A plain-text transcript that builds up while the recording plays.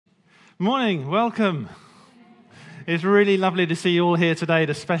Morning, welcome. It's really lovely to see you all here today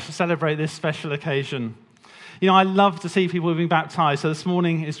to celebrate this special occasion. You know, I love to see people being baptized, so this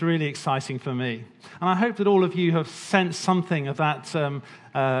morning is really exciting for me. And I hope that all of you have sensed something of that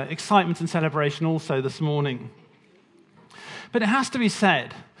excitement and celebration also this morning. But it has to be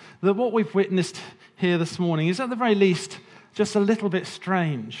said that what we've witnessed here this morning is at the very least just a little bit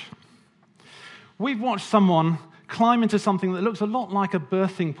strange. We've watched someone climb into something that looks a lot like a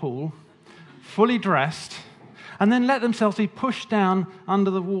birthing pool, fully dressed, and then let themselves be pushed down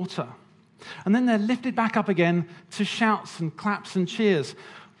under the water. And then they're lifted back up again to shouts and claps and cheers.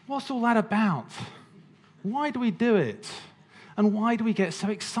 What's all that about? Why do we do it? And why do we get so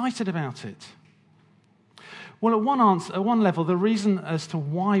excited about it? Well, at one level, the reason as to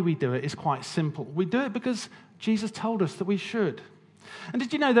why we do it is quite simple. We do it because Jesus told us that we should. And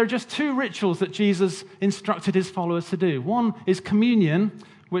did you know there are just two rituals that Jesus instructed his followers to do? One is communion,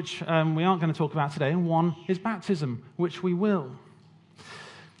 which we aren't going to talk about today, and one is baptism, which we will.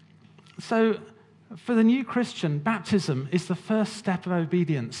 So for the new Christian, baptism is the first step of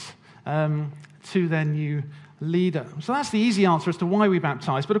obedience to their new leader. So that's the easy answer as to why we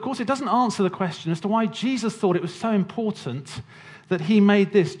baptize. But of course, it doesn't answer the question as to why Jesus thought it was so important that he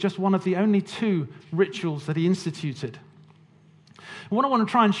made this just one of the only two rituals that he instituted. And what I want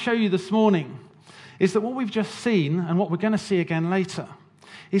to try and show you this morning is that what we've just seen and what we're going to see again later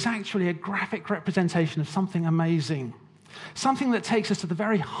is actually a graphic representation of something amazing. Something that takes us to the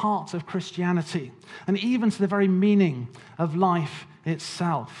very heart of Christianity and even to the very meaning of life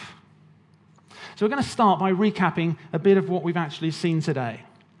itself. So we're going to start by recapping a bit of what we've actually seen today.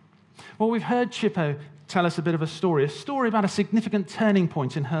 Well, we've heard Chippo tell us a bit of a story about a significant turning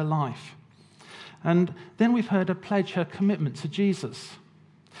point in her life. And then we've heard her pledge her commitment to Jesus.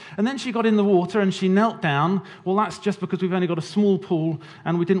 And then she got in the water and she knelt down. Well, that's just because we've only got a small pool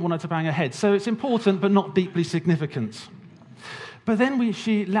and we didn't want her to bang her head. So it's important but not deeply significant. But then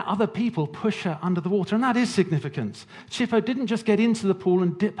she let other people push her under the water, and that is significant. Chippo didn't just get into the pool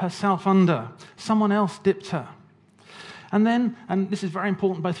and dip herself under. Someone else dipped her. And then, and this is very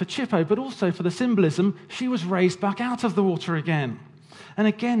important both for Chippo but also for the symbolism, she was raised back out of the water again. And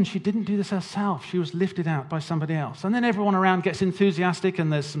again, she didn't do this herself. She was lifted out by somebody else. And then everyone around gets enthusiastic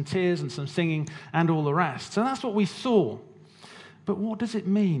and there's some tears and some singing and all the rest. So that's what we saw. But what does it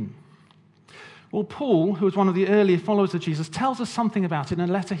mean? Well, Paul, who was one of the earlier followers of Jesus, tells us something about it in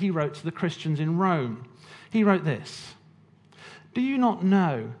a letter he wrote to the Christians in Rome. He wrote this: "Do you not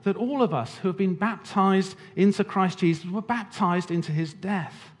know that all of us who have been baptized into Christ Jesus were baptized into his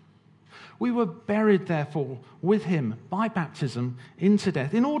death? We were buried, therefore, with him by baptism into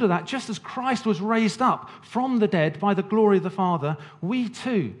death, in order that, just as Christ was raised up from the dead by the glory of the Father, we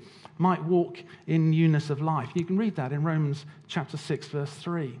too might walk in newness of life." You can read that in Romans chapter 6, verse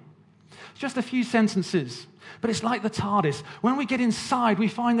 3. It's just a few sentences, but it's like the TARDIS. When we get inside, we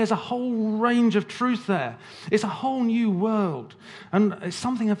find there's a whole range of truth there. It's a whole new world, and it's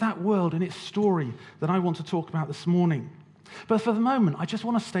something of that world and its story that I want to talk about this morning. But for the moment, I just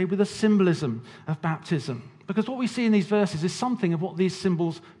want to stay with the symbolism of baptism, because what we see in these verses is something of what these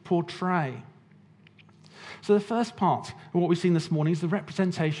symbols portray. So the first part of what we've seen this morning is the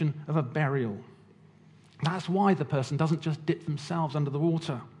representation of a burial. That's why the person doesn't just dip themselves under the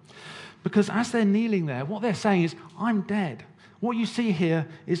water. Because as they're kneeling there, what they're saying is, I'm dead. What you see here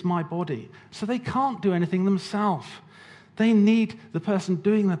is my body. So they can't do anything themselves. They need the person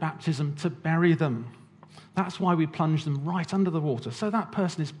doing the baptism to bury them. That's why we plunge them right under the water, so that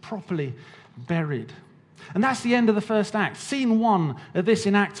person is properly buried. And that's the end of the first act. Scene one of this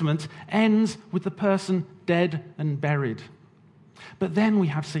enactment ends with the person dead and buried. But then we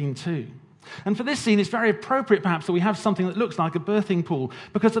have scene two. And for this scene, it's very appropriate, perhaps, that we have something that looks like a birthing pool,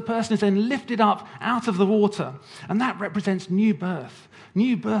 because the person is then lifted up out of the water, and that represents new birth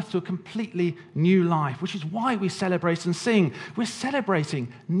to a completely new life, which is why we celebrate and sing. We're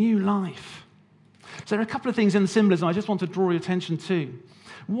celebrating new life. So there are a couple of things in the symbolism I just want to draw your attention to.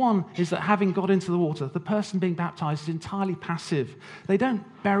 One is that having got into the water, the person being baptized is entirely passive. They don't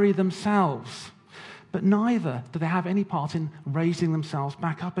bury themselves, but neither do they have any part in raising themselves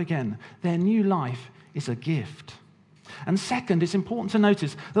back up again. Their new life is a gift. And second, it's important to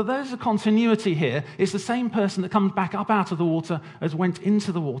notice that there's a continuity here. It's the same person that comes back up out of the water as went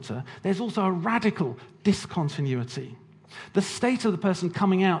into the water. There's also a radical discontinuity. The state of the person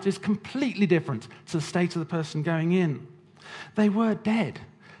coming out is completely different to the state of the person going in. They were dead.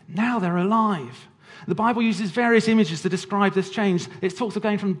 Now they're alive. The Bible uses various images to describe this change. It talks of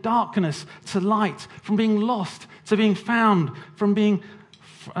going from darkness to light, from being lost to being found, from being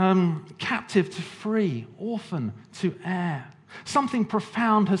captive to free, orphan to heir. Something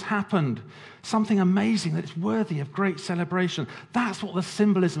profound has happened, something amazing that is worthy of great celebration. That's what the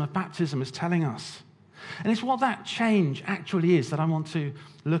symbolism of baptism is telling us. And it's what that change actually is that I want to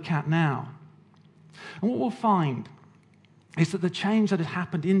look at now. And what we'll find is that the change that has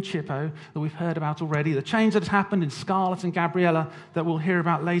happened in Chippo, that we've heard about already, the change that has happened in Scarlett and Gabriella, that we'll hear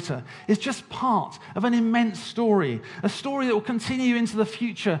about later, is just part of an immense story, a story that will continue into the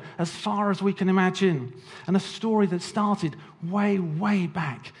future as far as we can imagine, and a story that started way, way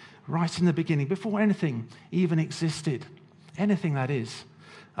back, right in the beginning, before anything even existed. Anything, that is,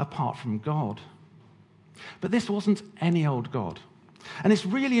 apart from God. But this wasn't any old God. And it's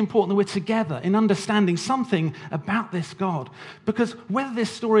really important that we're together in understanding something about this God, because whether this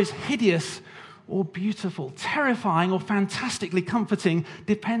story is hideous or beautiful, terrifying or fantastically comforting,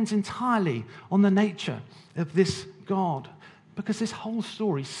 depends entirely on the nature of this God, because this whole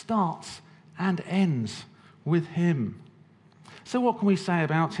story starts and ends with him. So what can we say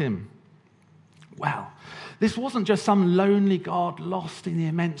about him? Well, this wasn't just some lonely God lost in the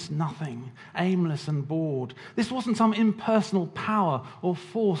immense nothing, aimless and bored. This wasn't some impersonal power or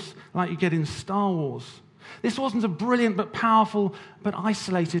force like you get in Star Wars. This wasn't a brilliant but powerful but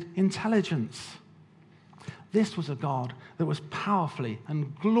isolated intelligence. This was a God that was powerfully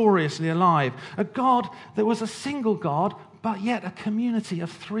and gloriously alive, a God that was a single God, but yet a community of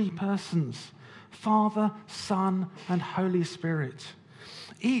three persons: Father, Son, and Holy Spirit.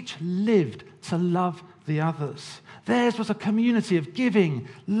 Each lived to love the others. Theirs was a community of giving,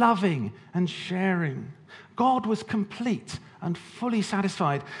 loving, and sharing. God was complete and fully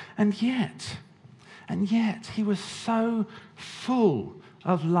satisfied, and yet, he was so full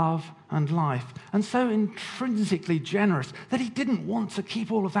of love and life, and so intrinsically generous that he didn't want to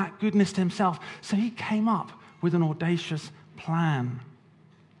keep all of that goodness to himself, so he came up with an audacious plan.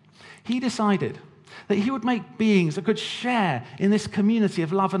 He decided that he would make beings that could share in this community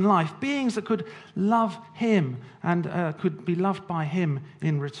of love and life, beings that could love him and could be loved by him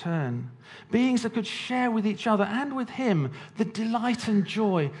in return, beings that could share with each other and with him the delight and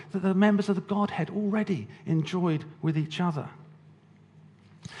joy that the members of the Godhead already enjoyed with each other.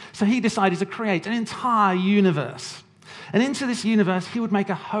 So he decided to create an entire universe. And into this universe, he would make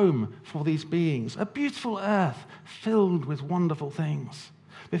a home for these beings, a beautiful earth filled with wonderful things,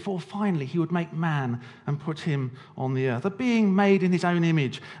 before finally he would make man and put him on the earth, a being made in his own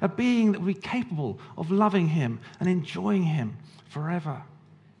image, a being that would be capable of loving him and enjoying him forever.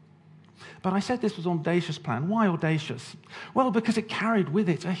 But I said this was an audacious plan. Why audacious? Well, because it carried with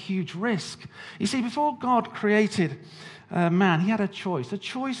it a huge risk. You see, before God created man, he had a choice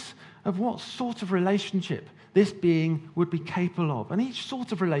of what sort of relationship this being would be capable of. And each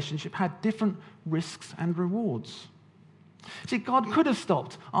sort of relationship had different risks and rewards. See, God could have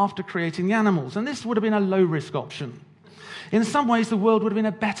stopped after creating the animals, and this would have been a low-risk option. In some ways, the world would have been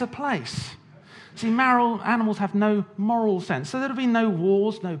a better place. See, animals have no moral sense, so there would have been no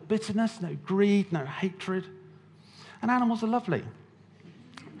wars, no bitterness, no greed, no hatred. And animals are lovely.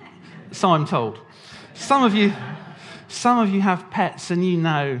 So I'm told. Some of you have pets, and you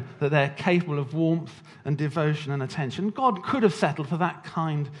know that they're capable of warmth and devotion and attention. God could have settled for that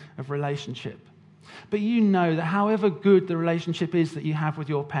kind of relationship. But you know that however good the relationship is that you have with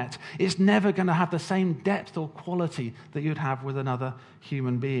your pet, it's never going to have the same depth or quality that you'd have with another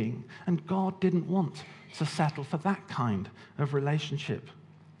human being. And God didn't want to settle for that kind of relationship.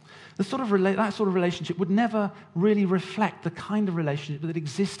 That sort of relationship would never really reflect the kind of relationship that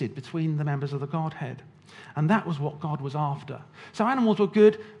existed between the members of the Godhead. And that was what God was after. So animals were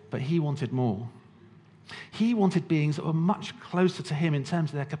good, but he wanted more. He wanted beings that were much closer to him in terms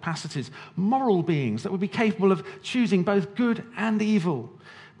of their capacities, moral beings that would be capable of choosing both good and evil,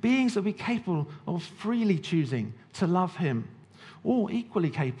 beings that would be capable of freely choosing to love him, or equally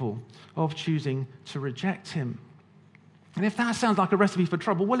capable of choosing to reject him. And if that sounds like a recipe for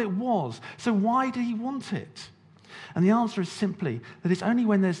trouble, well, it was. So why did he want it? And the answer is simply that it's only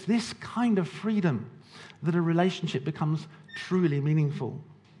when there's this kind of freedom that a relationship becomes truly meaningful.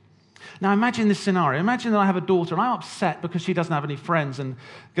 Now imagine this scenario. Imagine that I have a daughter and I'm upset because she doesn't have any friends. And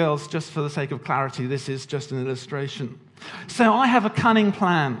girls, just for the sake of clarity, this is just an illustration. So I have a cunning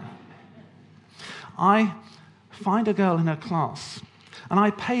plan. I find a girl in her class and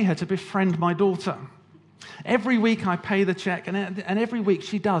I pay her to befriend my daughter. Every week I pay the check, and every week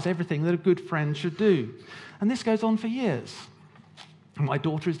she does everything that a good friend should do. And this goes on for years. My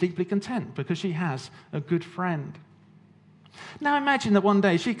daughter is deeply content because she has a good friend. Now imagine that one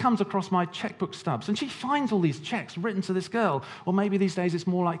day she comes across my checkbook stubs and she finds all these checks written to this girl. Or maybe these days it's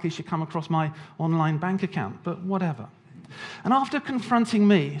more likely she'll come across my online bank account, but whatever. And after confronting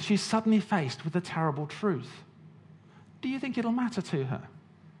me, she's suddenly faced with the terrible truth. do you think it'll matter to her?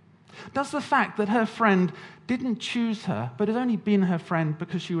 Does the fact that her friend didn't choose her, but has only been her friend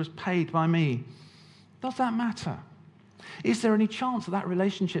because she was paid by me, does that matter? Is there any chance that that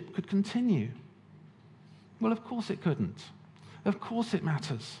relationship could continue? Well, of course it couldn't. Of course it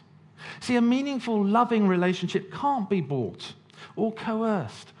matters. See, a meaningful, loving relationship can't be bought or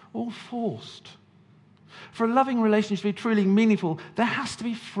coerced or forced. For a loving relationship to be truly meaningful, there has to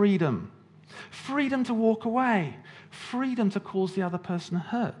be freedom. Freedom to walk away. Freedom to cause the other person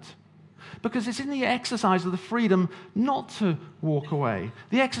hurt. Because it's in the exercise of the freedom not to walk away,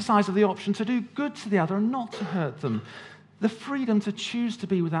 the exercise of the option to do good to the other and not to hurt them, the freedom to choose to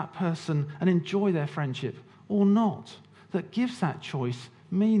be with that person and enjoy their friendship or not, that gives that choice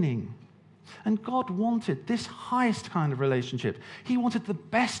meaning. And God wanted this highest kind of relationship. He wanted the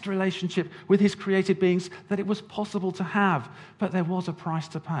best relationship with his created beings that it was possible to have, but there was a price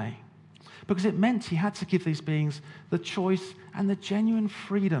to pay. Because it meant he had to give these beings the choice and the genuine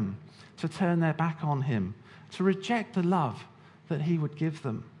freedom to turn their back on him, to reject the love that he would give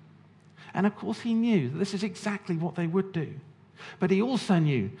them. And of course he knew that this is exactly what they would do. But he also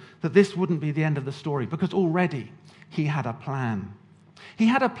knew that this wouldn't be the end of the story, because already he had a plan. He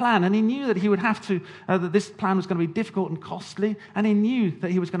had a plan, and he knew that he would have to, that this plan was going to be difficult and costly, and he knew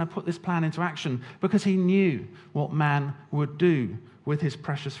that he was going to put this plan into action because he knew what man would do with his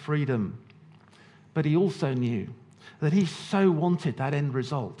precious freedom. But he also knew that he so wanted that end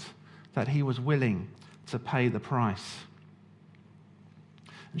result that he was willing to pay the price.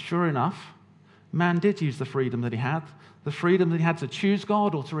 And sure enough, man did use the freedom that he had to choose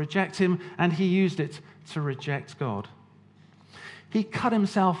God or to reject him, and he used it to reject God. He cut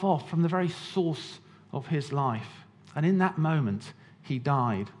himself off from the very source of his life, and in that moment, he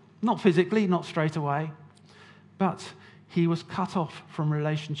died. Not physically, not straight away, but he was cut off from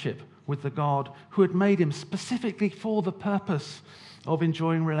relationship with the God who had made him specifically for the purpose of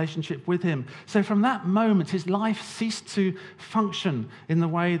enjoying relationship with him. So from that moment, his life ceased to function in the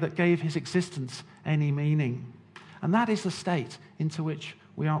way that gave his existence any meaning. And that is the state into which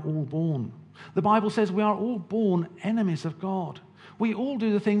we are all born. The Bible says we are all born enemies of God. We all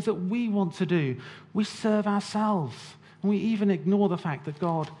do the things that we want to do. We serve ourselves, and we even ignore the fact that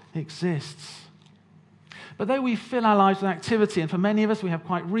God exists. But though we fill our lives with activity, and for many of us we have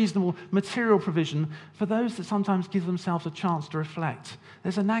quite reasonable material provision, for those that sometimes give themselves a chance to reflect,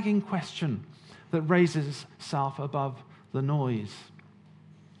 there's a nagging question that raises itself above the noise.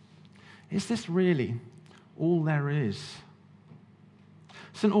 Is this really all there is?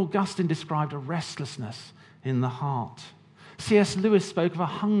 St. Augustine described a restlessness in the heart. C.S. Lewis spoke of a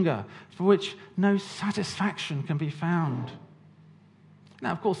hunger for which no satisfaction can be found.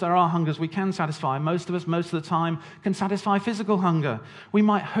 Now, of course, there are hungers we can satisfy. Most of us, most of the time, can satisfy physical hunger. We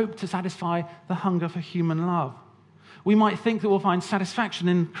might hope to satisfy the hunger for human love. We might think that we'll find satisfaction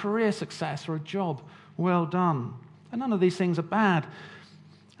in career success or a job well done. And none of these things are bad,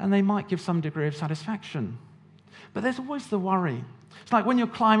 and they might give some degree of satisfaction. But there's always the worry. It's like when you're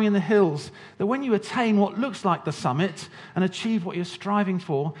climbing in the hills, that when you attain what looks like the summit and achieve what you're striving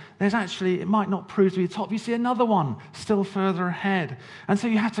for, it might not prove to be the top. You see another one still further ahead. And so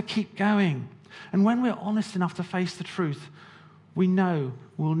you have to keep going. And when we're honest enough to face the truth, we know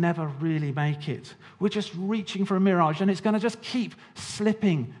we'll never really make it. We're just reaching for a mirage, and it's going to just keep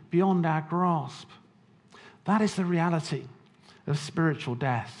slipping beyond our grasp. That is the reality of spiritual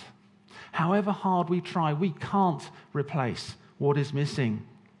death. However hard we try, we can't replace what is missing.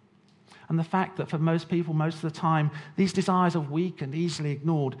 And the fact that for most people, most of the time, these desires are weak and easily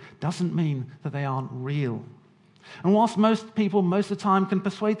ignored doesn't mean that they aren't real. And whilst most people, most of the time, can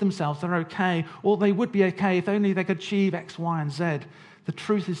persuade themselves they're okay, or they would be okay if only they could achieve X, Y, and Z, the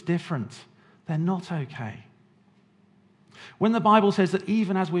truth is different. They're not okay. When the Bible says that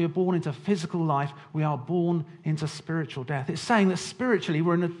even as we are born into physical life, we are born into spiritual death, it's saying that spiritually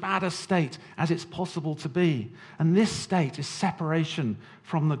we're in as bad a state as it's possible to be. And this state is separation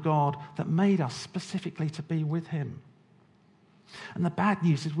from the God that made us specifically to be with him. And the bad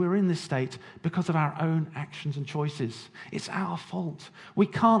news is we're in this state because of our own actions and choices. It's our fault. We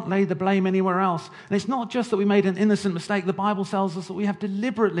can't lay the blame anywhere else. And it's not just that we made an innocent mistake. The Bible tells us that we have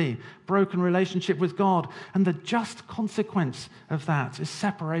deliberately broken relationship with God. And the just consequence of that is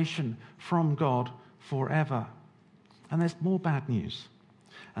separation from God forever. And there's more bad news.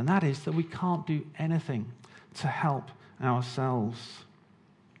 And that is that we can't do anything to help ourselves.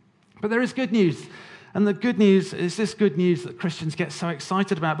 But there is good news. And the good news is this good news that Christians get so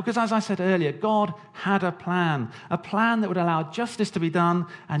excited about, because as I said earlier, God had a plan that would allow justice to be done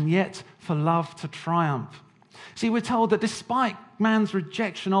and yet for love to triumph. See, we're told that despite man's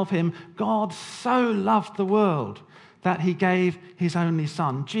rejection of him, God so loved the world that he gave his only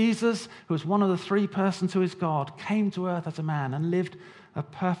Son. Jesus, who was one of the three persons who is God, came to earth as a man and lived a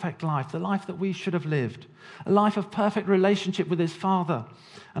perfect life, the life that we should have lived, a life of perfect relationship with his Father,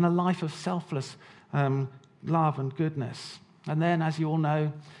 and a life of selfless love and goodness. And then, as you all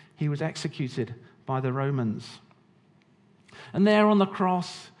know, he was executed by the Romans. And there on the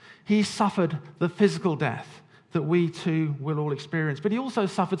cross, he suffered the physical death that we too will all experience. But he also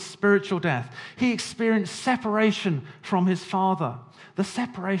suffered spiritual death. He experienced separation from his Father, the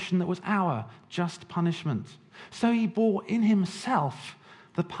separation that was our just punishment. So he bore in himself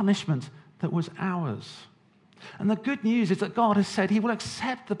the punishment that was ours. And the good news is that God has said he will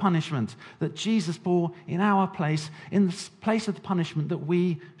accept the punishment that Jesus bore in our place, in the place of the punishment that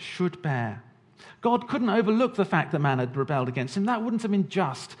we should bear. God couldn't overlook the fact that man had rebelled against him. That wouldn't have been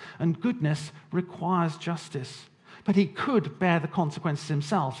just, and goodness requires justice. But he could bear the consequences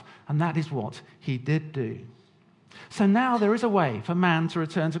himself, and that is what he did do. So now there is a way for man to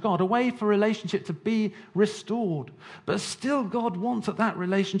return to God, a way for relationship to be restored. But still God wants that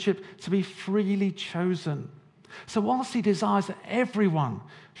relationship to be freely chosen. So whilst he desires that everyone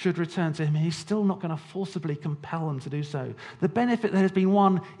should return to him, he's still not going to forcibly compel them to do so. The benefit that has been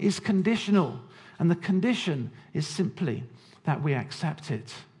won is conditional, and the condition is simply that we accept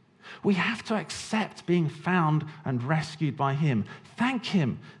it. We have to accept being found and rescued by him. Thank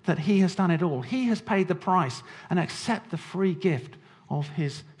him that he has done it all. He has paid the price, and accept the free gift of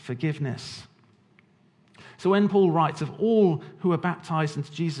his forgiveness. So when Paul writes of all who are baptized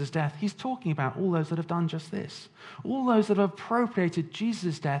into Jesus' death, he's talking about all those that have done just this. All those that have appropriated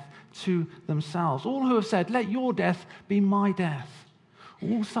Jesus' death to themselves. All who have said, let your death be my death.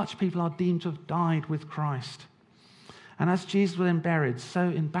 All such people are deemed to have died with Christ. And as Jesus was then buried, so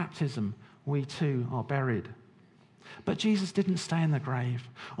in baptism we too are buried. But Jesus didn't stay in the grave.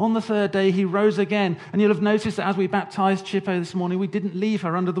 On the third day, he rose again. And you'll have noticed that as we baptized Chippo this morning, we didn't leave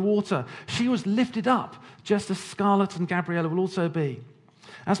her under the water. She was lifted up, just as Scarlett and Gabriella will also be.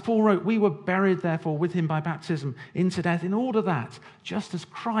 As Paul wrote, we were buried, therefore, with him by baptism into death, in order that, just as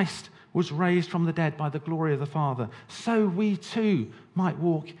Christ was raised from the dead by the glory of the Father, so we too might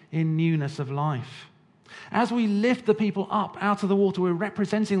walk in newness of life. As we lift the people up out of the water, we're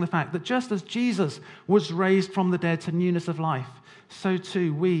representing the fact that just as Jesus was raised from the dead to newness of life, so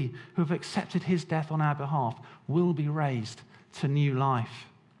too we who have accepted his death on our behalf will be raised to new life.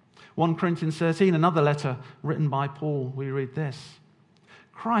 1 Corinthians 13, another letter written by Paul, we read this: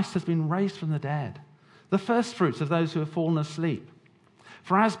 Christ has been raised from the dead, the first fruits of those who have fallen asleep.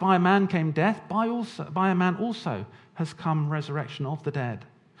 For as by a man came death, by a man also has come resurrection of the dead.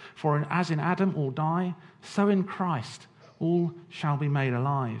 For as in Adam all die, so in Christ all shall be made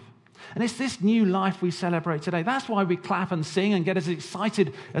alive. And it's this new life we celebrate today. That's why we clap and sing and get as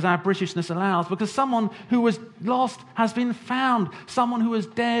excited as our Britishness allows, because someone who was lost has been found. Someone who was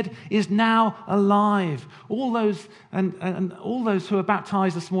dead is now alive. All those and all those who are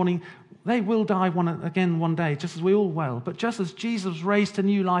baptized this morning, they will die again one day, just as we all will. But just as Jesus was raised to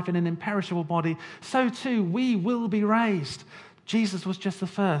new life in an imperishable body, so too we will be raised. Jesus was just the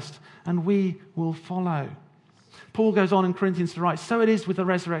first, and we will follow. Paul goes on in Corinthians to write, so it is with the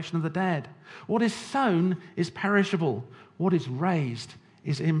resurrection of the dead. What is sown is perishable. What is raised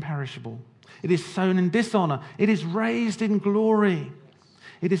is imperishable. It is sown in dishonor. It is raised in glory.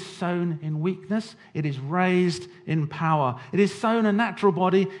 It is sown in weakness. It is raised in power. It is sown a natural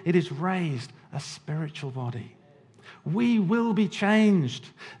body. It is raised a spiritual body. We will be changed.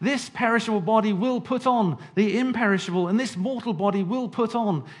 This perishable body will put on the imperishable, and this mortal body will put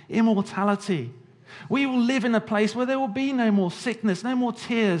on immortality. We will live in a place where there will be no more sickness, no more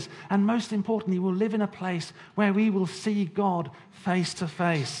tears, and most importantly, we'll live in a place where we will see God face to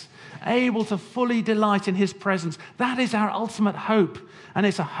face, able to fully delight in his presence. That is our ultimate hope, and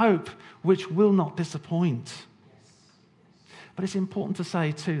it's a hope which will not disappoint. But it's important to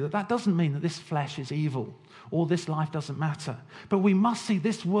say, too, that doesn't mean that this flesh is evil or this life doesn't matter. But we must see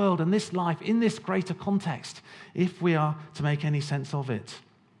this world and this life in this greater context if we are to make any sense of it.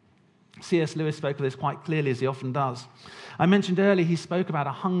 C.S. Lewis spoke of this quite clearly, as he often does. I mentioned earlier he spoke about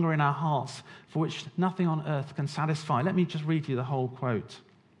a hunger in our hearts for which nothing on earth can satisfy. Let me just read you the whole quote.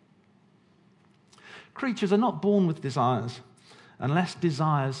 Creatures are not born with desires unless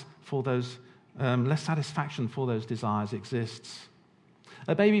less satisfaction for those desires exists.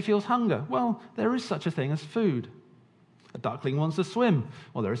 A baby feels hunger. Well, there is such a thing as food. A duckling wants to swim.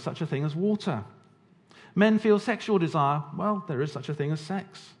 Well, there is such a thing as water. Men feel sexual desire. Well, there is such a thing as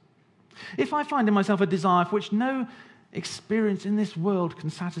sex. If I find in myself a desire for which no experience in this world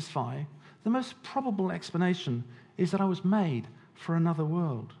can satisfy, the most probable explanation is that I was made for another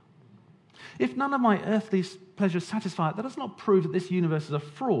world. If none of my earthly pleasures satisfy it, that does not prove that this universe is a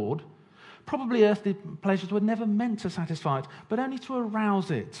fraud. Probably earthly pleasures were never meant to satisfy it, but only to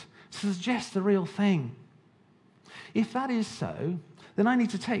arouse it, to suggest the real thing. If that is so, then I need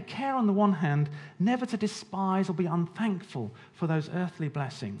to take care, on the one hand, never to despise or be unthankful for those earthly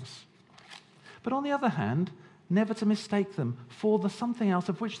blessings. But on the other hand, never to mistake them for the something else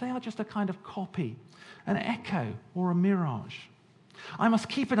of which they are just a kind of copy, an echo or a mirage. I must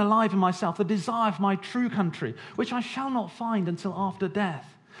keep it alive in myself, the desire for my true country, which I shall not find until after death.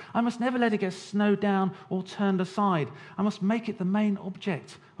 I must never let it get snowed down or turned aside. I must make it the main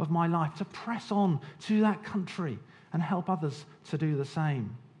object of my life, to press on to that country and help others to do the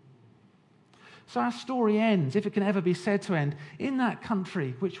same. So our story ends, if it can ever be said to end, in that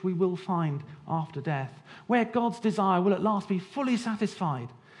country which we will find after death, where God's desire will at last be fully satisfied,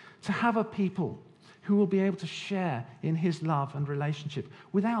 to have a people who will be able to share in his love and relationship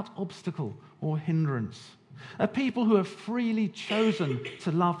without obstacle or hindrance. A people who have freely chosen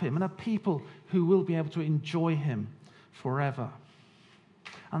to love him, and a people who will be able to enjoy him forever.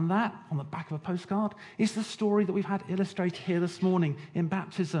 And that, on the back of a postcard, is the story that we've had illustrated here this morning in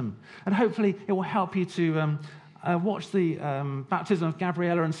baptism. And hopefully it will help you to watch the baptism of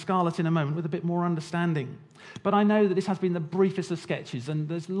Gabriella and Scarlett in a moment with a bit more understanding. But I know that this has been the briefest of sketches, and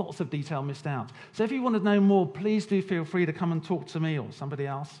there's lots of detail missed out. So if you want to know more, please do feel free to come and talk to me or somebody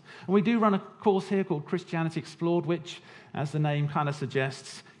else. And we do run a course here called Christianity Explored, which, as the name kind of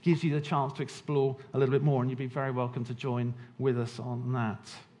suggests, gives you the chance to explore a little bit more, and you'd be very welcome to join with us on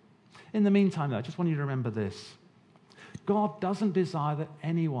that. In the meantime, though, I just want you to remember this. God doesn't desire that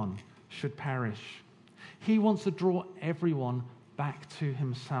anyone should perish. He wants to draw everyone back to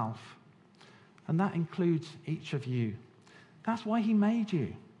himself. And that includes each of you. That's why he made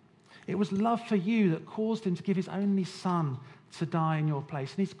you. It was love for you that caused him to give his only son to die in your place.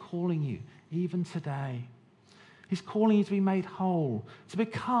 And he's calling you, even today. He's calling you to be made whole, to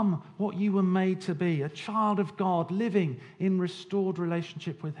become what you were made to be, a child of God, living in restored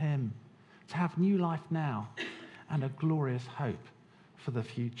relationship with him, to have new life now and a glorious hope for the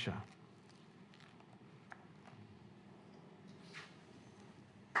future.